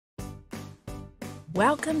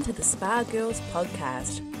Welcome to the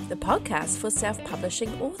spagirlspodcast, the podcast for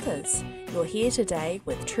self-publishing authors. You're here today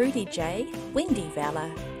with Trudy J, Wendy Valla,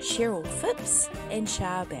 Cheryl Phipps, and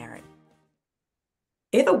Shah Barrett.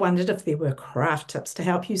 Ever wondered if there were craft tips to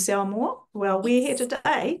help you sell more? Well, we're here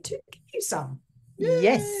today to give you some.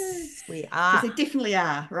 Yes, we are. Because they definitely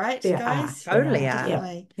are, right, There guys? Totally are.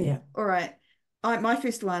 Definitely. Yeah. All right. My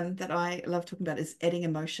first one that I love talking about is adding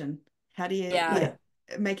emotion. How do you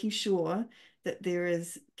making sure that there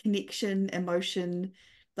is connection, emotion,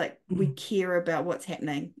 like we care about what's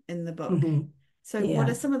happening in the book. So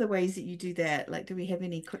what are some of the ways that you do that? Like, do we have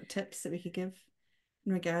any quick tips that we could give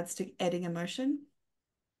in regards to adding emotion?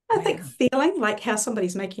 I think feeling, like how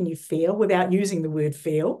somebody's making you feel without using the word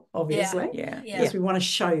feel, obviously. Because we want to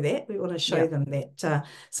show that. We want to show them that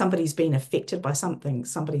somebody's been affected by something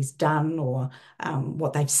somebody's done or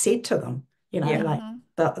what they've said to them, like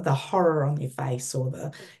the horror on their face or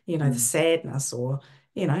the, the sadness or,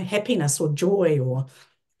 happiness or joy or,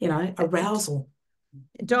 arousal.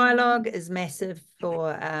 Dialogue is massive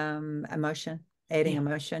for emotion, adding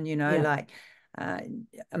emotion, I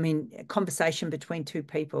mean, conversation between two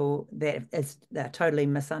people they're totally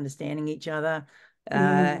misunderstanding each other,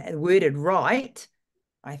 worded right,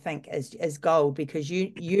 I think is gold, because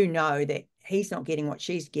you know that he's not getting what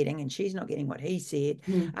she's getting and she's not getting what he said.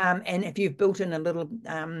 And if you've built in a little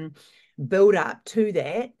build up to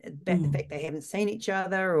that, the fact they haven't seen each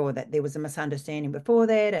other or that there was a misunderstanding before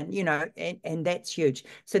that, and and that's huge.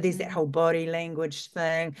 So there's that whole body language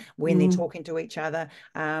thing when they're talking to each other.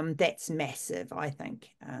 That's massive, I think,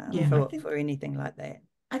 for anything like that.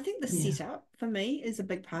 I think the setup for me is a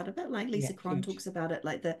big part of it. Like Lisa Cron talks about it,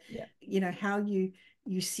 like the how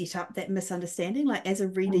you set up that misunderstanding. Like as a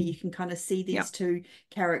reader, you can kind of see these two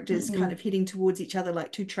characters kind of heading towards each other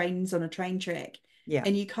like two trains on a train track.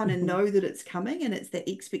 And you kind of know that it's coming, and it's that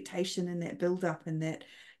expectation and that build up and that,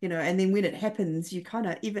 and then when it happens, you kind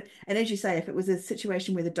of and as you say, if it was a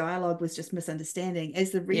situation where the dialogue was just misunderstanding,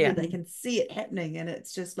 as the reader, they can see it happening, and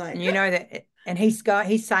it's just like, that, and he's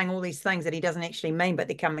saying all these things that he doesn't actually mean, but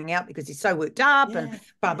they're coming out because he's so worked up and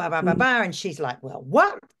blah, blah, blah, blah, blah. And she's like, well,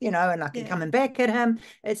 what? And like coming back at him.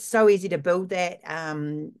 It's so easy to build that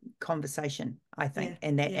conversation, I think.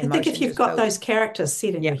 And that I think if you've got those characters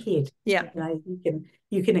set in your head,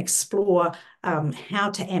 you can explore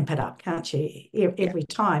how to amp it up, can't you? Every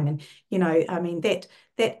time. And, I mean, that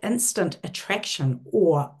instant attraction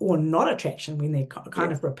or not attraction when they're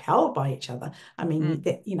kind of repelled by each other. I mean,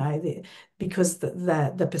 that, because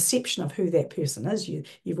the perception of who that person is,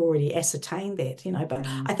 you've already ascertained that, but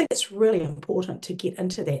I think it's really important to get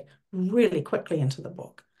into that really quickly into the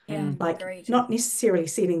book. Like not necessarily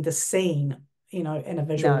setting the scene, in a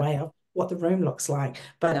visual way of what the room looks like,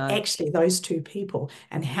 but actually those two people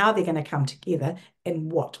and how they're going to come together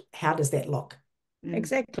and how does that look?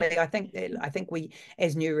 Exactly. I think we,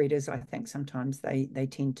 as new readers, I think sometimes they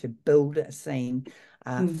tend to build a scene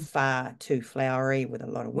far too flowery with a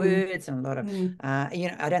lot of words and a lot of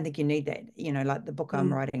I don't think you need that. Like the book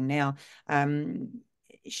I'm writing now,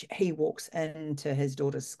 he walks into his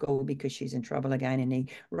daughter's school because she's in trouble again, and he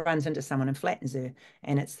runs into someone and flattens her,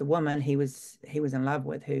 and it's the woman he was in love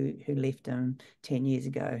with who left him 10 years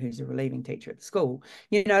ago, who's a relieving teacher at the school.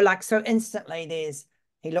 So instantly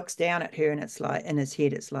he looks down at her, and it's like in his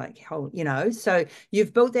head it's like, so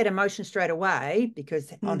you've built that emotion straight away,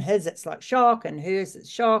 because on his it's like shock and hers it's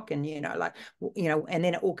shock, and and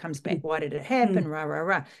then it all comes back. Why did it happen? Rah rah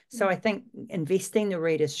rah. So I think investing the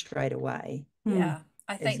reader straight away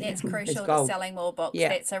I think that's crucial to selling more books.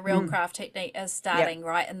 That's a real craft technique, is starting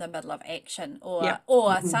right in the middle of action or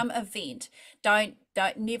some event. Don't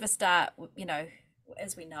never start,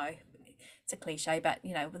 as we know, it's a cliche, but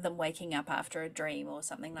with them waking up after a dream or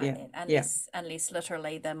something like that, unless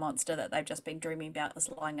literally the monster that they've just been dreaming about is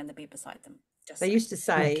lying in the bed beside them. They used to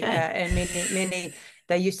say, and many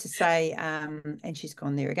they used to say, and she's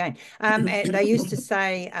gone there again. And they used to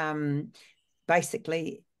say,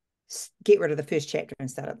 basically, get rid of the first chapter and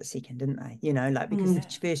start up the second, didn't they? Because the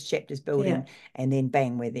first chapter's building, and then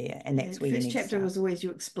bang, we're there, and that's where you need to start. First chapter was always you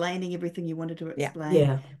explaining everything you wanted to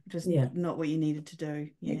explain, just not what you needed to do.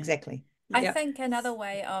 Exactly. I think another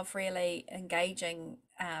way of really engaging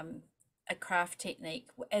a craft technique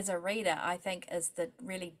as a reader, I think, is the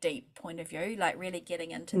really deep point of view, like really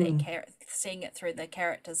getting into that seeing it through the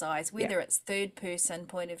character's eyes, whether it's third person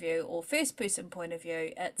point of view or first person point of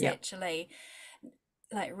view. It's actually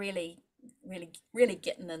like really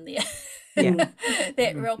getting in there.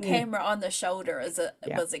 That real camera on the shoulder, as it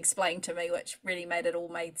was explained to me, which really made it all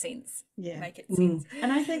make sense. And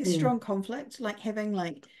I think strong conflict, like having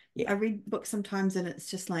I read books sometimes and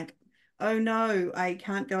it's just like, oh no, I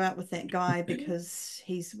can't go out with that guy because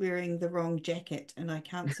he's wearing the wrong jacket, and I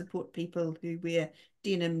can't support people who wear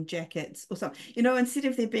denim jackets or something, instead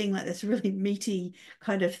of there being like this really meaty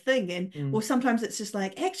kind of thing. And or sometimes it's just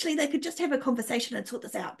like, actually they could just have a conversation and sort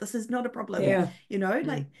this out, this is not a problem.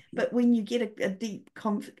 Like, but when you get a deep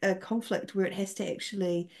conflict where it has to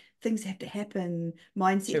actually, things have to happen,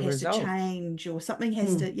 mindset has to change, or something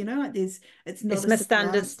has to, like it's not there's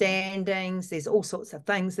misunderstandings, there's all sorts of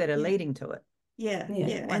things that are leading to it.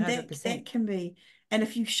 And that can be, and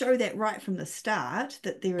if you show that right from the start,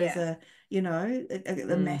 that there is a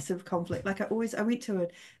massive conflict. Like I went to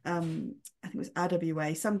I think it was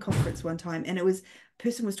RWA, some conference one time, and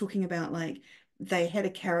person was talking about, like, they had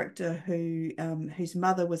a character whose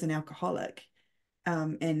mother was an alcoholic,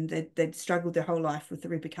 and they'd struggled their whole life with the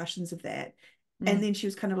repercussions of that. And then she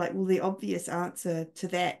was kind of like, well, the obvious answer to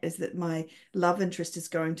that is that my love interest is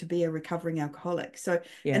going to be a recovering alcoholic. So,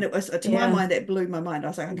 and it was, to my mind, that blew my mind. I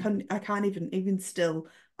was like, I can't even still,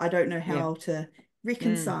 I don't know how to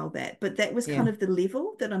reconcile that. But that was kind of the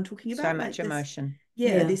level that I'm talking about. So much emotion.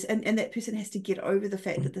 This, and that person has to get over the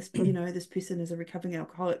fact that this, this person is a recovering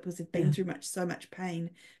alcoholic because they've been through so much pain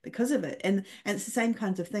because of it. And it's the same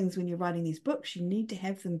kinds of things when you're writing these books. You need to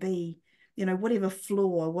have them be, whatever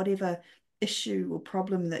flaw, whatever issue or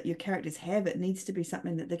problem that your characters have, it needs to be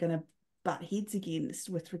something that they're going to butt heads against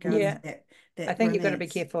with regards to that I think you've got to be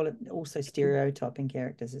careful of also stereotyping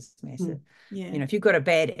characters is massive. If you've got a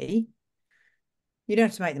baddie, you don't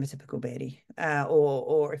have to make them a typical baddie,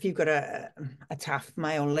 or if you've got a tough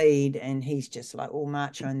male lead and he's just like all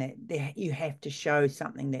macho, and that you have to show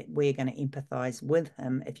something that we're going to empathize with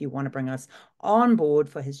him if you want to bring us on board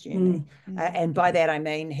for his journey. And by that I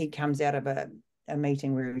mean he comes out of a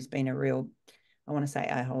meeting where he's been a real, I want to say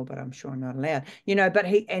a-hole, but I'm sure I'm not allowed, but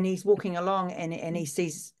he's walking along and he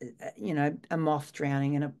sees, a moth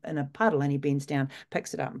drowning in a puddle, and he bends down,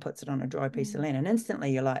 picks it up and puts it on a dry piece of land. And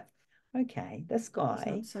instantly you're like, okay, this guy,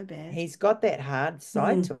 not so bad. He's got that hard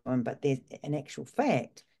side to him, but there's an actual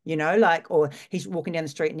fact, or he's walking down the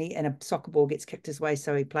street and a soccer ball gets kicked his way,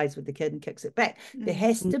 so he plays with the kid and kicks it back. There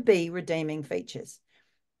has to be redeeming features.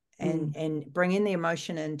 And bringing the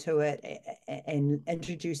emotion into it and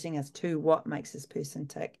introducing us to what makes this person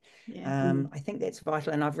tick. I think that's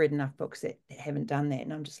vital. And I've read enough books that haven't done that.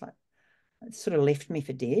 And I'm just like, it sort of left me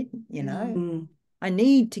for dead, I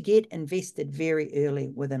need to get invested very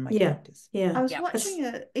early within my characters. I was watching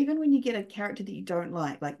it, even when you get a character that you don't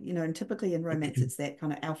like, and typically in romance it's that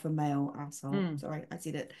kind of alpha male asshole. Sorry, I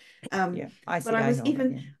said it. I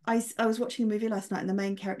was watching a movie last night, and the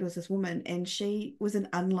main character was this woman, and she was an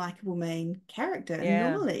unlikable main character.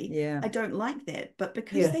 And normally I don't like that, but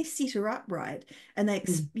because they set her up right, and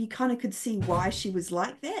you kind of could see why she was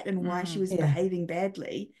like that and why she was behaving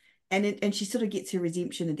badly. And she sort of gets her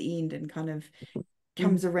redemption at the end and kind of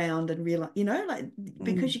comes around and realize,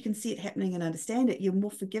 because you can see it happening and understand it, you're more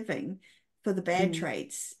forgiving for the bad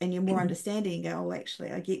traits, and you're more understanding and go, oh, actually,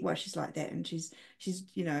 I get why she's like that. And she's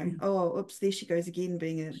oh, oops, there she goes again,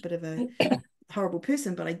 being a bit of a horrible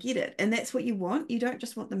person, but I get it. And that's what you want. You don't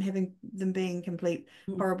just want them being complete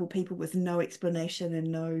horrible people with no explanation and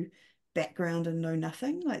no background and no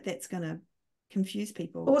nothing. Like, that's going to confuse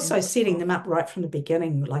people. Also setting them up right from the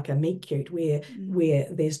beginning, like a meet cute, where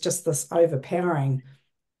there's just this overpowering,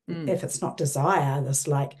 if it's not desire, this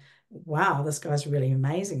like, wow, this guy's really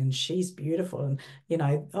amazing and she's beautiful, and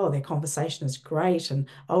their conversation is great, and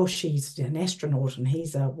she's an astronaut and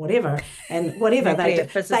he's a whatever, and whatever they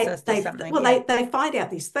find out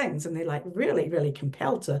these things, and they're like really, really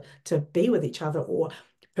compelled to be with each other or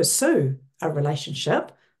pursue a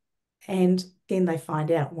relationship, and then they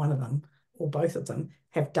find out one of them or both of them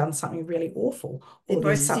have done something really awful, or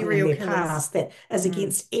there's something in their past that is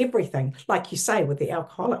against everything, like you say with the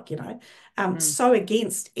alcoholic, so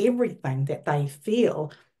against everything that they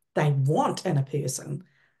feel they want in a person,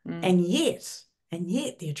 and yet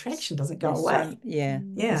the attraction doesn't go away.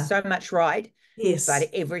 There's so much right. Yes, but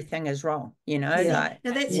everything is wrong, Now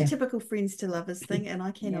that's your typical friends to lovers thing, and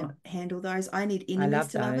I cannot handle those. I need enemies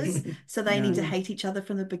to lovers, so they need to hate each other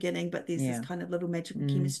from the beginning, but there's this kind of little magical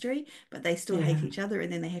chemistry, but they still hate each other,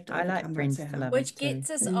 and then they have to overcome friends to lovers, which gets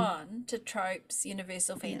us on to tropes,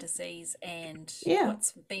 universal fantasies, and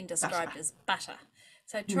what's been described as butter.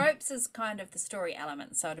 So tropes is kind of the story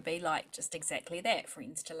element, so to be like just exactly that,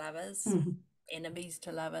 friends to lovers, enemies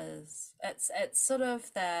to lovers. It's sort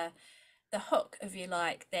of the hook, if you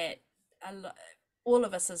like, that all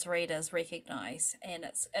of us as readers recognize, and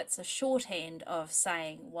it's a shorthand of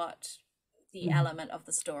saying what the element of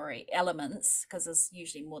the story, elements, because there's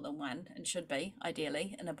usually more than one, and should be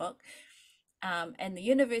ideally in a book, and the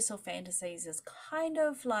universal fantasies is kind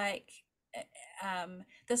of like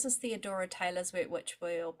this is Theodora Taylor's work, which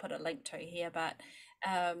we'll put a link to here, but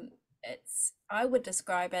I would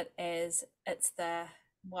describe it as it's the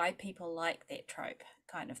why people like that trope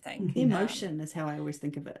kind of thing. Emotion is how I always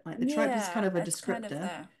think of it. Like the trope is kind of a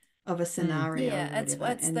descriptor of a scenario. Yeah, it's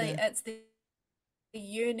the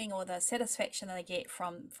yearning or the satisfaction they get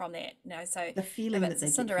from that, you know. So the feeling if it's a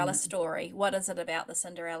Cinderella story, what is it about the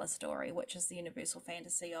Cinderella story, which is the universal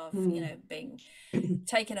fantasy of you know, being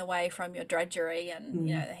taken away from your drudgery and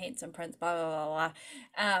you know, the handsome prince, blah blah blah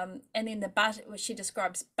blah. And then the butter, which she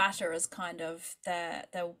describes butter as kind of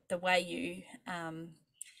the way you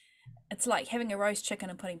it's like having a roast chicken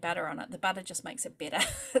and putting butter on it. The butter just makes it better.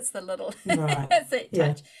 It's the little it's that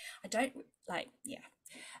touch. I don't like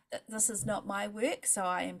this is not my work, so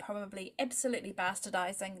I am probably absolutely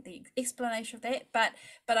bastardizing the explanation of that, but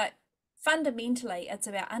fundamentally it's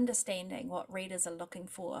about understanding what readers are looking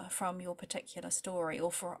for from your particular story,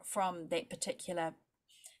 or from that particular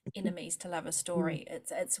enemies to lovers story.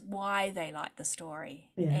 It's why they like the story,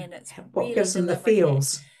 and it's what really gives them the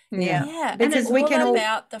feels. Yeah, because and it's we all can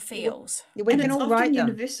about the feels. We can all write them.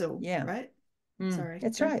 Universal, right? Sorry,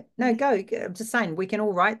 that's right. No, go. I'm just saying we can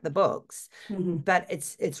all write the books, but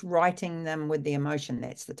it's writing them with the emotion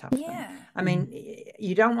that's the tough thing. I mean,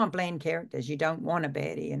 you don't want bland characters. You don't want a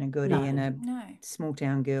baddie and a goodie and a small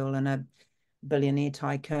town girl and a billionaire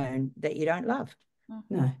tycoon that you don't love.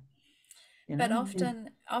 No. You know? But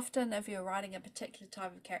often if you're writing a particular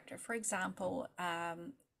type of character, for example,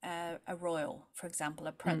 a royal, for example,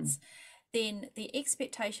 a prince, then the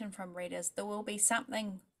expectation from readers, there will be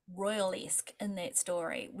something royal-esque in that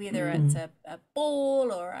story, whether it's a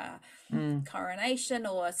ball or a coronation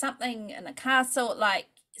or something in a castle, like,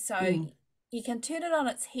 so you can turn it on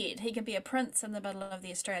its head. He can be a prince in the middle of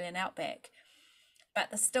the Australian outback, but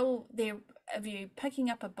there's still there, if you're picking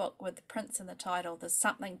up a book with prince in the title, there's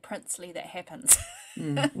something princely that happens.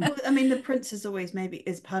 Well, I mean, the prince is always maybe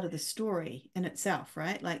is part of the story in itself,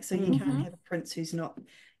 right? Like, so you can't have a prince who's not,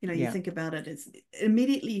 you know, you think about it, it's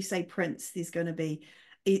immediately you say prince, there's going to be,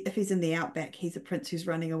 if he's in the outback, he's a prince who's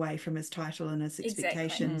running away from his title and his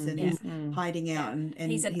expectations, and he's hiding out, and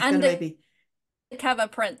he's going to maybe cover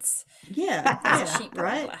prince.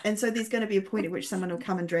 Right. And so there's going to be a point at which someone will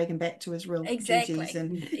come and drag him back to his real duties,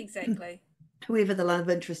 and whoever the love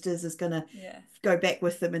interest is going to go back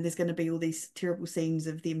with them, and there's going to be all these terrible scenes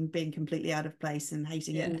of them being completely out of place and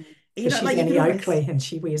hating it. You know, she's like Annie Oakley and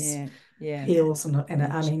she wears heels and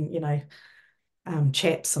I mean, you know,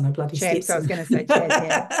 chaps on a bloody chaps. Stetson. I was going to say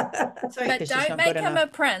chaps, but don't make him a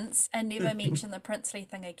prince and never mention the princely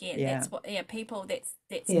thing again. That's what people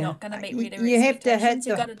that's not going to meet reader you have to hit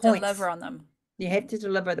you've got to deliver on them. You have to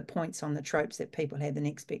deliver the points on the tropes that people have an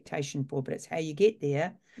expectation for, but it's how you get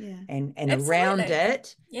there and around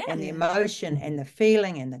it, and the emotion and the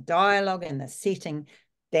feeling and the dialogue and the setting.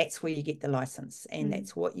 That's where you get the license, and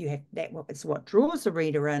that's what you have. It's what draws the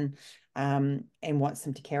reader in, and wants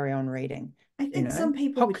them to carry on reading. I think some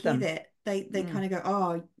people would hear that they kind of go,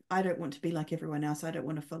 oh, I don't want to be like everyone else. I don't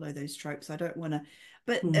want to follow those tropes. I don't want to,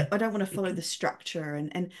 but I don't want to follow the structure.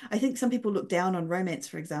 And I think some people look down on romance,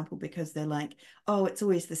 for example, because they're like, oh, it's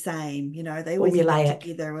always the same. You know, they always get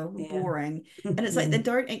together, or boring. And it's like, they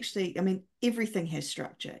don't actually, I mean, everything has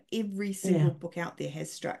structure. Every single book out there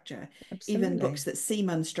has structure. Absolutely. Even books that seem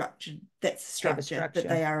unstructured, that's structure, that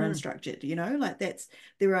they are unstructured, you know, like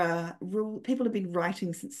there are people have been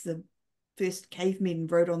writing since the first cavemen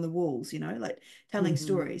wrote on the walls, you know, like telling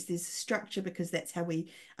stories. There's structure because that's how we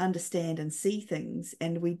understand and see things,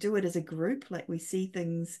 and we do it as a group. Like, we see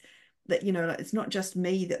things that, you know, like, it's not just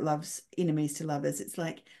me that loves enemies to lovers. It's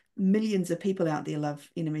like millions of people out there love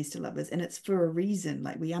enemies to lovers, and it's for a reason.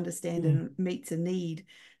 Like, we understand and meets a need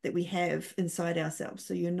that we have inside ourselves.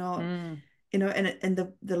 So you're not you know,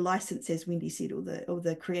 and the license, as Wendy said, or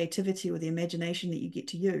the creativity or the imagination that you get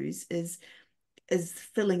to use is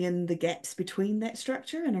filling in the gaps between that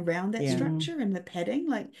structure and around that structure, and the padding.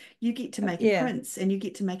 Like, you get to make a prince, and you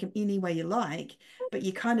get to make him any way you like, but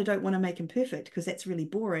you kind of don't want to make him perfect, because that's really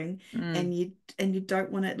boring. And you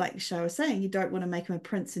don't want to, like Shay was saying, you don't want to make him a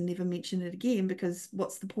prince and never mention it again, because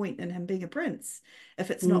what's the point in him being a prince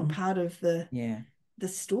if it's not part of the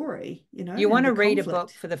story, you know? You want to read a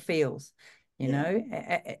book for the feels. You know,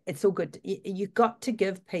 it's all good. You've got to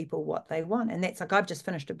give people what they want. And that's like, I've just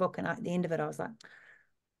finished a book, and at the end of it, I was like,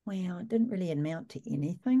 well, it didn't really amount to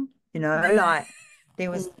anything. You know, like there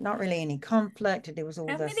was not really any conflict. There was all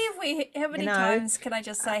How this, how many times can I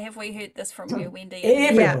just say have we heard this from you, Wendy, in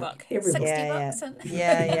Every your book, book? every book. 60 books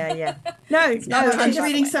and No, She's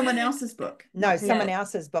reading someone else's book. No, someone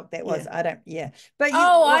else's book that was, I don't, But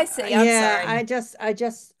I see. I'm sorry.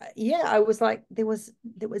 I was like, it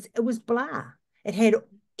was blah. It had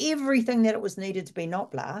everything that it was needed to be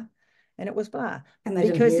not blah, and it was blah. And they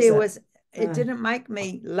because didn't use it didn't make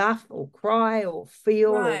me laugh or cry or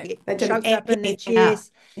feel or get choked up in the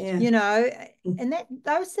chest, you know, and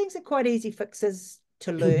those things are quite easy fixes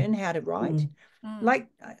to learn how to write. Like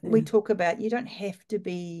we talk about, you don't have to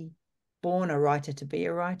be born a writer to be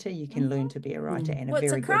a writer. You can learn to be a writer, and a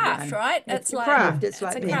very craft, good one. right? It's a craft. It's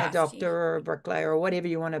like being a doctor or a bricklayer or whatever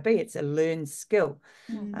you want to be. It's a learned skill.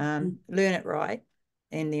 Learn it right,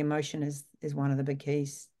 and the emotion is one of the big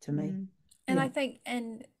keys to me. And I think,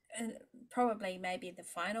 and probably maybe the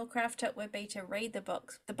final craft tip would be to read the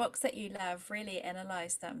books that you love, really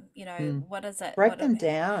analyze them. You know, what is it? Break them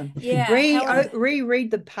down. Yeah.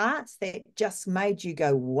 Reread the parts that just made you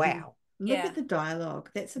go, wow. Look at the dialogue.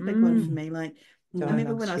 That's a big one for me. Like, I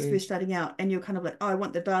remember when I was first starting out, and you're kind of like, oh, I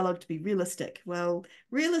want the dialogue to be realistic. Well,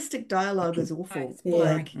 realistic dialogue is awful.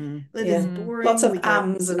 Like, it is boring. Lots of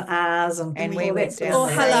ums and ahs, and we went down or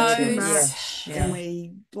hellos. Too much, and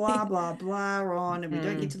we blah blah blah on, and we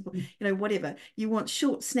don't get to the, you know, whatever. You want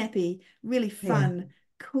short, snappy, really fun,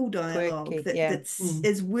 cool dialogue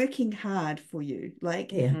is working hard for you.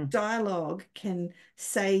 Like dialogue can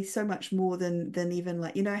say so much more than even,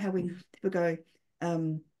 like, you know how people go,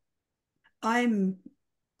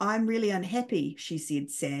 I'm really unhappy, she said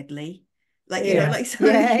sadly. Like, you know, like, so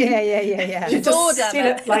she just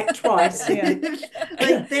said it like twice. Like,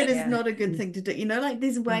 that is not a good thing to do. You know, like,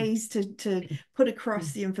 there's ways to put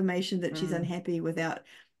across the information that she's unhappy without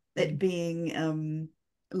it being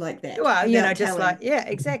like that. Well, you know, just like,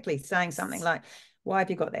 exactly, saying something like, why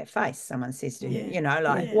have you got that face? Someone says to you, you know,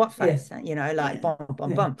 like, what face? You know, like, bomb,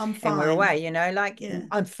 I'm fine. And we're away, you know, like,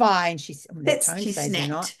 I'm fine. She's not. That's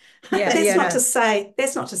not to say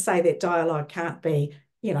that dialogue can't be,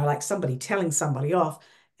 you know, like somebody telling somebody off.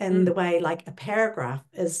 And the way, like, a paragraph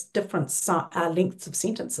is different lengths of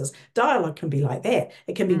sentences. Dialogue can be like that.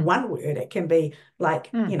 It can be one word. It can be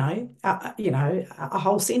like, you know, a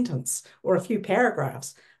whole sentence or a few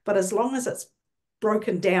paragraphs. But as long as it's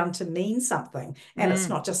broken down to mean something, and it's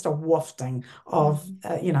not just a wafting of,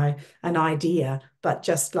 you know, an idea, but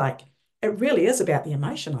just like, it really is about the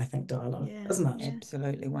emotion, I think, dialogue, isn't it?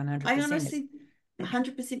 Absolutely, 100%. I honestly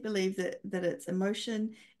 100% believe that it's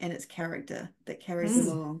emotion and it's character that carries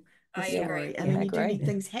along the story. I mean, you do need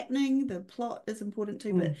things happening. The plot is important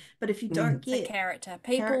too, but if you don't get the character,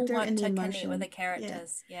 people want to connect with the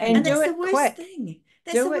characters. And that's the worst thing.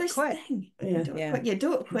 That's the worst thing.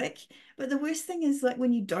 Do it quick. But the worst thing is, like,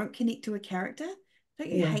 when you don't connect to a character.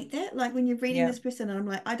 Don't you hate that? Like, when you're reading this person and I'm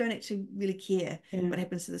like, I don't actually really care what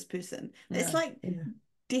happens to this person. It's like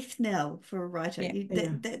death knell for a writer.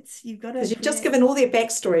 That's, you've got to, because you've just given all their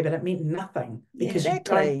backstory, but it meant nothing because you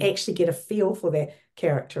don't actually get a feel for that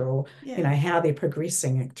character, or you know, how they're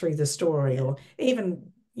progressing through the story, or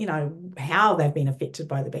even, you know, how they've been affected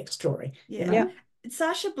by the backstory. You know?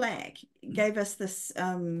 Sacha Black gave us this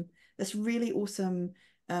this really awesome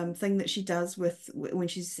thing that she does when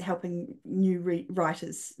she's helping new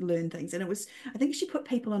writers learn things, and it was, I think she put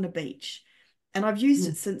people on a beach. And I've used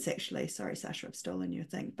it since, actually. Sorry, Sacha, I've stolen your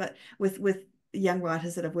thing. But with young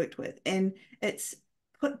writers that I've worked with, and it's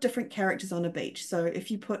put different characters on a beach. So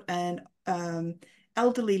if you put an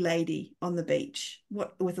elderly lady on the beach,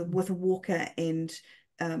 with a walker and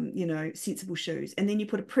you know, sensible shoes, and then you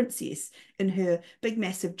put a princess in her big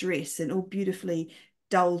massive dress and all beautifully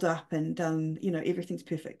dolled up and done, you know, everything's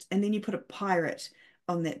perfect, and then you put a pirate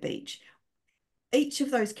on that beach. Each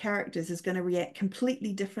of those characters is going to react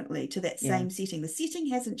completely differently to that same setting. The setting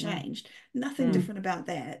hasn't changed, nothing different about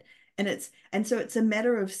that. And so it's a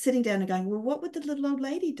matter of sitting down and going, well, what would the little old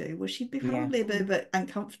lady do? Well, she'd be probably a bit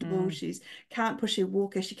uncomfortable. She's can't push her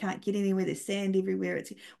walker. She can't get anywhere. There's sand everywhere.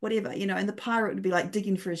 It's whatever, you know, and the pirate would be like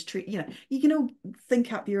digging for his tree. You know, you can all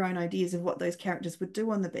think up your own ideas of what those characters would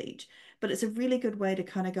do on the beach, but it's a really good way to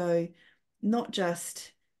kind of go, not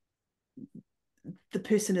just the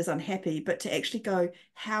person is unhappy, but to actually go,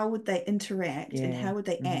 how would they interact and how would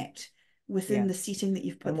they act within the setting that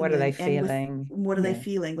you've put and them what are they in, feeling? What are they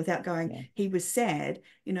feeling without going, he was sad,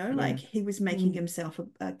 you know, like he was making himself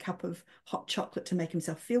a cup of hot chocolate to make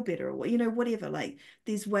himself feel better, or, you know, whatever. Like,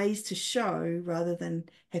 there's ways to show rather than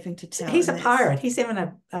having to tell. He's a pirate. He's having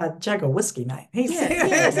a jug of whiskey, mate.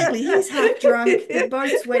 Exactly. He's half drunk. The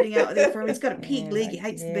boat's waiting out there for him. He's got a peg leg. He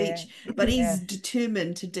hates the beach, but he's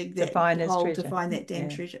determined to dig that hole to find that damn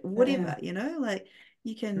treasure. Whatever, you know, like,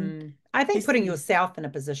 You can. I think putting things. yourself in a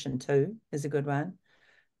position too is a good one.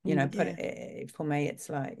 You know, for me, it's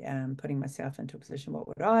like putting myself into a position. What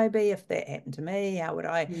would I be if that happened to me? How would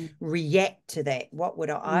I react to that? What would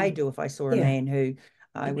I do if I saw a man who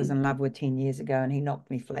I was in love with 10 years ago and he knocked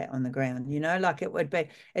me flat on the ground? You know, like it would be,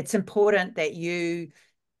 it's important that you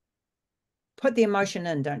put the emotion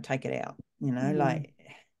in, don't take it out, you know, like,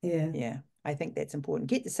 I think that's important.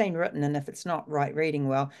 Get the scene written, and if it's not right reading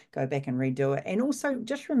well, go back and redo it. And also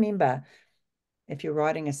just remember, if you're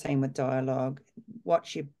writing a scene with dialogue,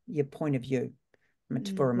 watch your point of view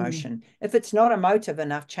for emotion. If it's not emotive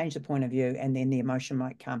enough, change the point of view, and then the emotion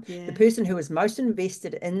might come. The person who is most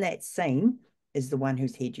invested in that scene is the one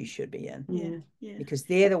whose head you should be in. Because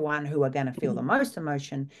they're the one who are going to feel the most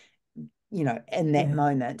emotion, you know, in that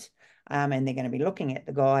moment. And they're going to be looking at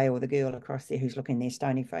the guy or the girl across there who's looking their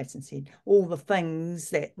stony face and said all the things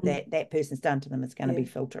that person's done to them is going to be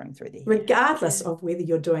filtering through their head. Regardless of whether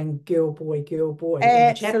you're doing girl, boy, in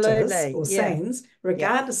the chapters or scenes,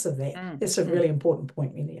 regardless of that, that's a really important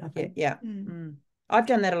point, really, I think. I've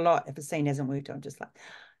done that a lot. If a scene hasn't worked, I'm just like,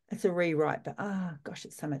 it's a rewrite, but gosh,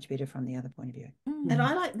 it's so much better from the other point of view. And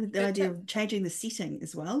I like the idea of changing the setting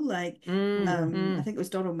as well. Like, I think it was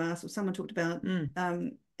Donald Mars or someone talked about,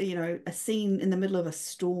 you know, a scene in the middle of a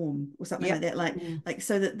storm or something like that, like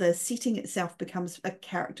so that the setting itself becomes a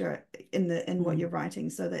character in what you're writing,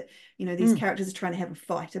 so that, you know, these characters are trying to have a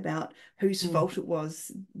fight about whose fault it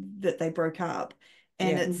was that they broke up.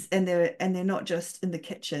 And they're not just in the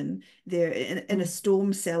kitchen, they're in a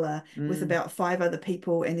storm cellar with about 5 other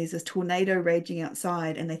people, and there's this tornado raging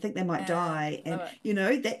outside and they think they might die, and you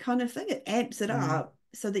know, that kind of thing. It amps it up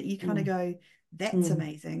so that you kind of go, that's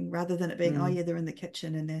amazing, rather than it being oh yeah, they're in the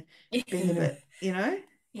kitchen and they're being a bit, you know.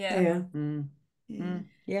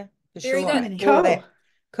 For Very sure. good.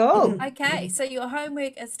 Cool. Okay, so your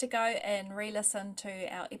homework is to go and re-listen to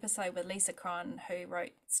our episode with Lisa Cron, who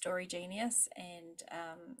wrote Story Genius, and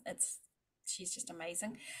she's just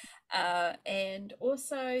amazing. And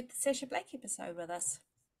also the Sacha Black episode with us.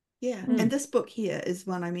 And this book here is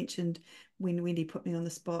one I mentioned when Wendy put me on the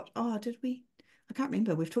spot. Oh, did we? I can't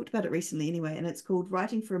remember. We've talked about it recently anyway, and it's called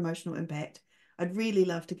Writing for Emotional Impact. I'd really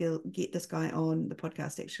love to get this guy on the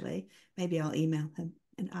podcast, actually. Maybe I'll email him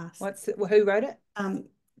and ask. Who wrote it?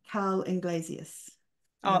 Karl Iglesias.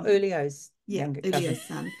 Ulio's Ulio's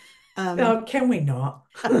son. Can we not?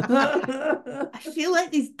 I feel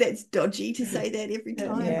like that's dodgy to say that every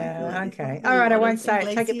time. Okay. All right, I won't say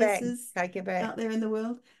it. Take it back. Take it back. Out there in the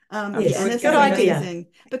world. Yes, and it's good idea. Amazing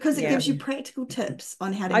because it gives you practical tips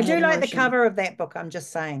on how to. I do like the cover of that book. I'm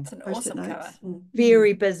just saying. It's an awesome cover.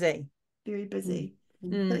 Very busy. Very busy.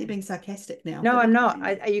 I thought you're being sarcastic now. No, I'm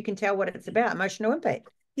not. You can tell what it's about. Emotional impact.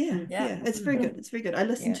 Yeah. It's very good. It's very good. I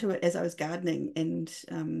listened to it as I was gardening, and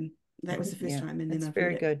that was the first time. And then I've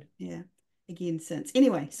very good. Again since.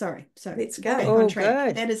 Anyway, sorry. So let's go. Back on track.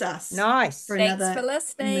 Good. That is us. Nice. Thanks for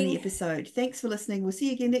listening. Mini episode. Thanks for listening. We'll see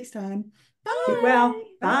you again next time. Bye. Get well.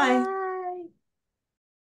 Bye.